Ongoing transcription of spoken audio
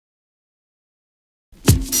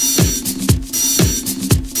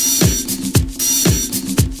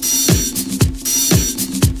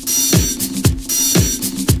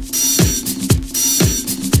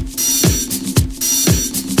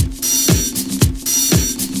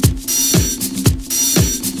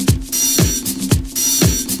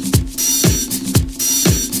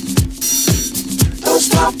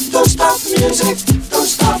music. Don't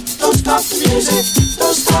stop the music.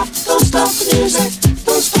 Don't stop the music.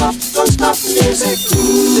 Don't stop the music.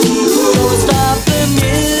 Ooh. Don't stop the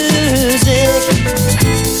music.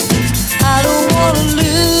 I don't wanna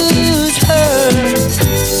lose her.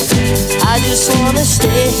 I just wanna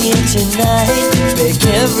stay here tonight, make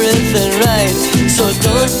everything right. So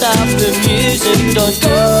don't stop the music, don't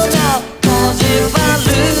go now, 'cause if I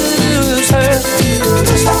lose her,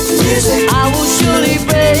 Don't stop the music. I will surely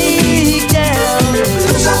break down.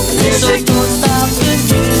 Don't stop the music. So don't stop the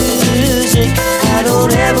music. I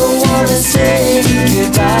don't ever wanna say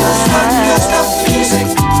goodbye. Don't stop the music.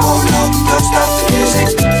 Oh no, don't stop the music.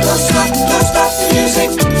 Don't stop the music.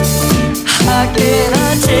 How can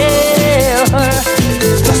I tell her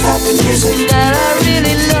Don't stop the music. that I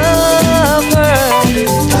really love her?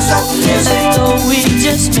 Don't stop the music. And though we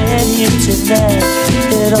just met here tonight,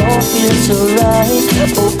 it all feels so right.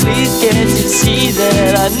 Oh, please can't you see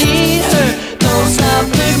that I need her? Don't stop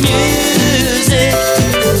the music.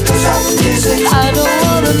 Don't stop the music. I don't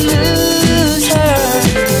wanna lose her.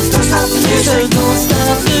 Don't stop the So music. don't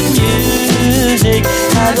stop the music.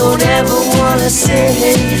 I don't ever wanna say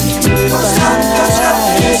Don't stop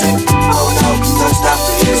the music. goodbye. Oh no, don't stop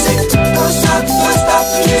the music. Don't stop the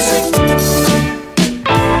music.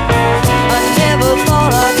 I never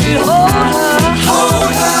thought I could hold her.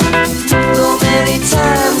 Hold her. Though many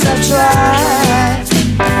times I've tried,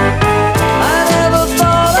 I never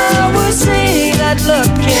thought I would see that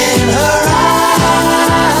look in her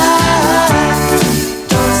eyes.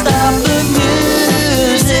 Don't stop the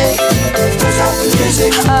music. Don't stop the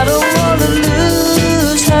music. I don't wanna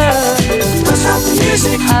lose her. Don't stop the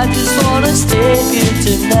music. I just wanna stay here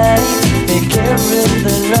tonight, make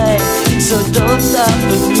everything right. So don't stop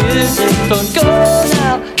the music, don't go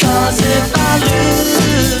now, 'cause if I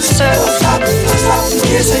lose her, Don't stop the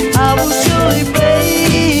music. I will surely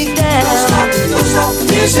break down. Don't stop the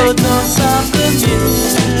So music. don't stop the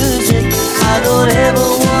music. I don't ever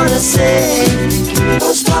wanna say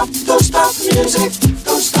Don't stop the music.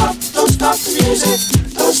 Don't stop the music. Don't stop the music.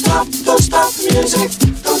 Don't stop the music.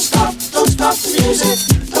 Don't stop the music.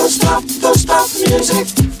 Don't stop the music.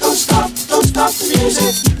 Don't stop the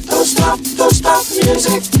music. Don't stop the music.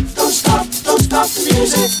 Don't stop the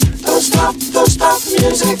music. Don't stop the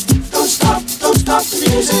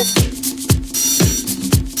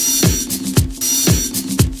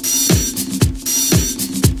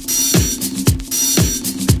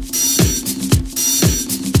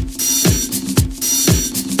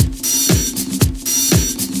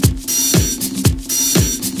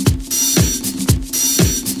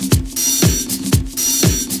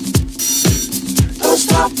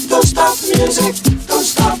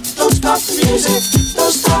music. Don't stop the music. Don't stop the music.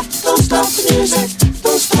 Don't stop the music.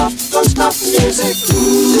 Don't stop the music.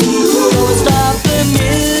 Ooh. don't stop the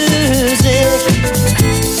music.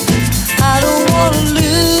 I don't wanna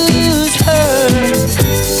lose her.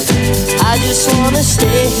 I just wanna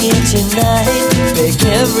stay here tonight, make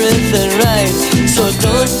everything right. So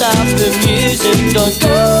don't stop the music, don't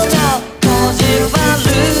go now, 'cause if I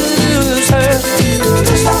lose her,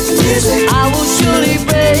 Don't stop the music. I will surely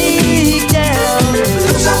break down.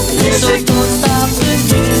 Don't stop the So music. don't stop the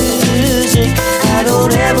music. I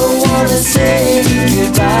don't ever wanna say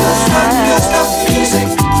goodbye. Don't stop the music.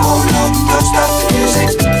 Oh no, don't stop the music.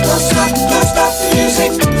 Don't stop the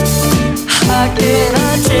music. How can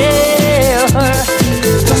I tell her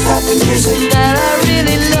Don't stop the music. that I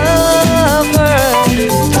really love her?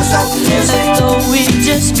 Don't stop the music. And though we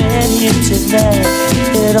just met here tonight,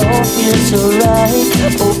 it all feels so right.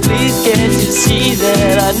 Oh, please can't you see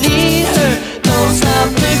that I need her? Don't stop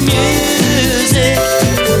the music.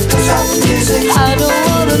 Don't stop the music. I don't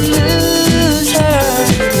wanna lose her.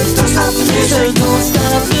 Don't stop the So music. don't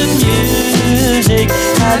stop the music.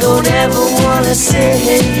 I don't ever wanna say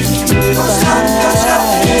Don't stop the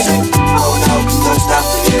goodbye. music. Oh no, don't stop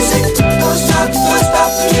the music. Don't stop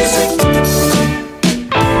the music.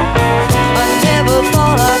 I never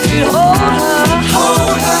thought I could hold her.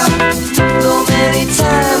 Hold her. Though many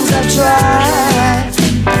times I've tried,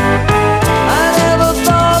 I never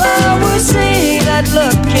thought I would see that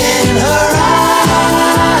look in her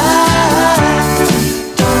eyes.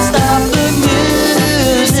 Don't stop the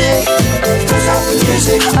music. Don't stop the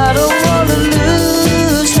music. I don't wanna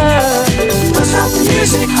lose her. Don't stop the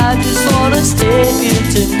music. I just wanna stay here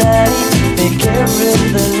tonight, make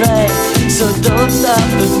everything right. So don't stop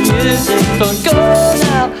the music, don't go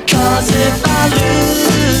now, 'cause if I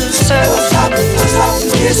lose her, Don't stop the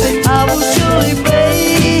music. I will surely break